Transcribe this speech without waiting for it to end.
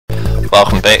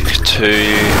Welcome back to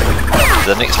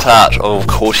the next part of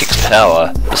Cortex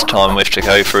Power. This time we have to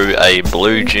go through a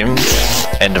blue gym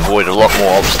and avoid a lot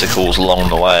more obstacles along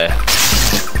the way.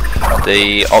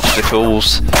 The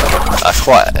obstacles are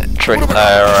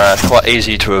quite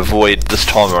easy to avoid this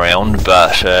time around,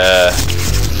 but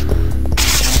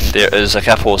there is a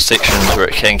couple of sections where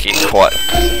it can get quite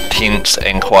tense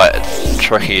and quite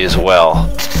tricky as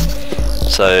well.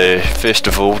 So first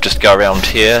of all, just go around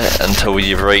here until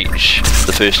you reach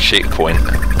the first checkpoint.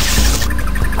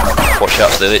 Watch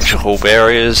out for the electrical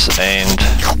barriers and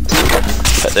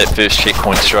hit that first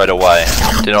checkpoint straight away.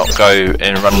 Do not go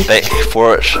and run back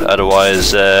for it,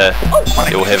 otherwise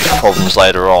you'll have problems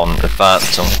later on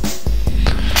advancing.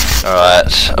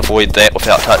 Alright, avoid that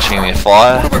without touching your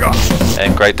fire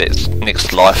and grab that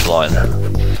next lifeline.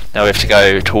 Now we have to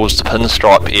go towards the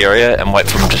pinstripe area and wait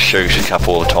for him to shoot a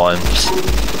couple of times.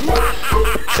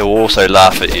 He will also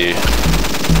laugh at you.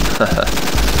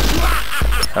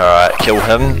 Alright, kill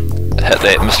him, hit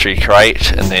that mystery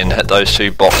crate, and then hit those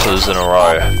two boxes in a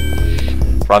row.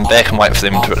 Run back and wait for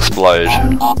them to explode.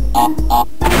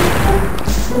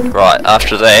 Right,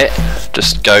 after that,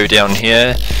 just go down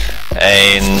here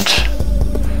and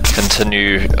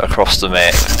continue across the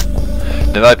map.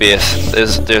 There might be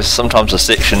there's sometimes a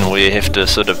section where you have to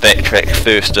sort of backtrack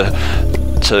first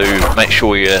to make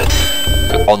sure you're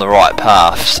on the right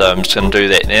path, so I'm just going to do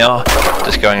that now.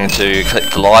 Just going to click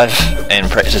the live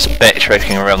and practice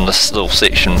backtracking around this little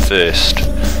section first.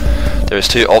 There's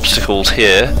two obstacles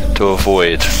here to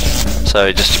avoid,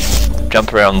 so just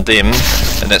jump around them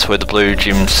and that's where the blue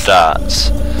gym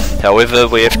starts. However,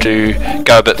 we have to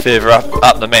go a bit further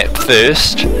up the map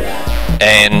first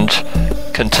and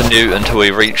continue until we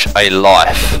reach a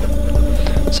life.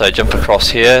 So jump across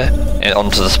here and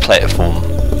onto this platform.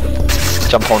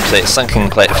 Jump onto that sinking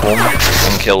platform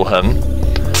and kill him.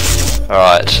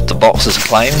 Alright, the box is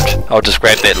claimed. I'll just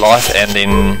grab that life and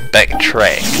then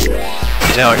backtrack.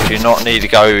 You do not need to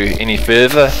go any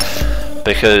further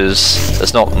because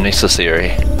it's not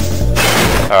necessary.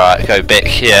 Alright, go back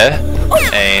here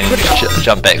and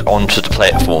jump back onto the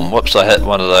platform. Whoops, I hit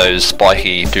one of those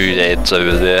spiky doodads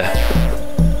over there.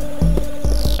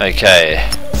 Okay,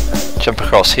 jump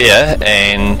across here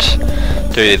and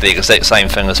do the exact same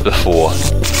thing as before.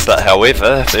 But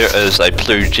however, there is a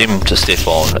blue gem to step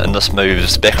on and this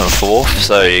moves back and forth,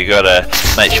 so you gotta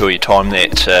make sure you time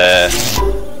that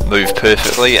move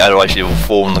perfectly, otherwise you will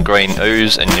fall in the green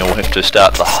ooze and you'll have to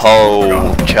start the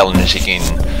whole challenge again.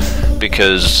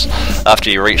 Because after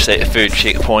you reach that third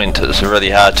checkpoint, it's really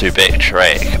hard to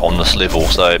backtrack on this level,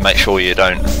 so make sure you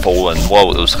don't fall in. Whoa,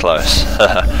 it was close.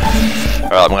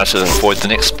 Alright, I'm going to avoid the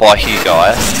next spiky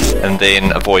guy and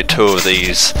then avoid two of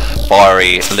these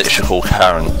fiery electrical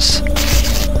currents.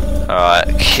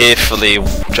 Alright, carefully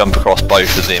jump across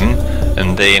both of them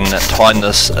and then time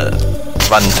this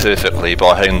run perfectly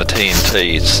by hitting the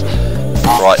TNTs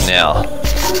right now.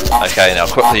 Okay, now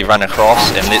quickly run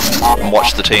across and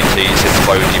watch the TNTs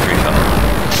explode everything.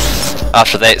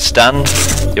 After that's done,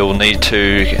 you'll need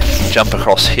to jump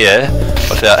across here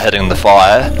without hitting the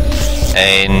fire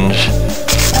and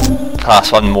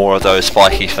pass one more of those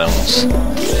spiky things.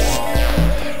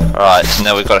 Alright, so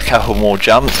now we've got a couple more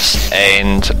jumps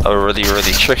and a really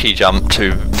tricky jump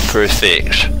to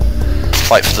perfect.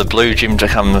 Wait for the blue gem to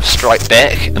come straight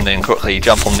back and then quickly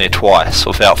jump on there twice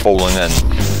without falling in.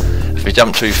 If you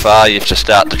jump too far, you have to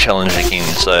start the challenge again,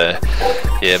 so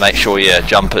yeah, make sure you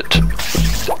jump it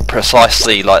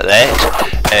precisely like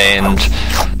that, and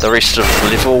the rest of the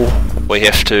level we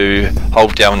have to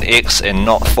hold down X and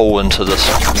not fall into this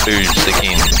ooze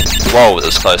again. Whoa, it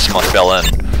was close, I fell in.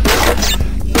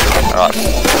 Alright,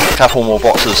 a couple more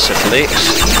boxes to collect,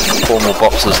 4 more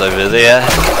boxes over there,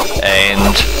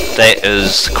 and that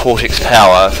is Cortex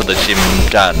Power for the gym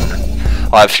done.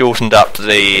 I've shortened up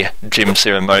the gym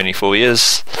ceremony for you.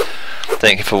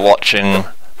 Thank you for watching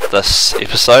this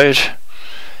episode,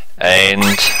 and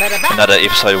another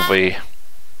episode will be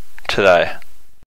today.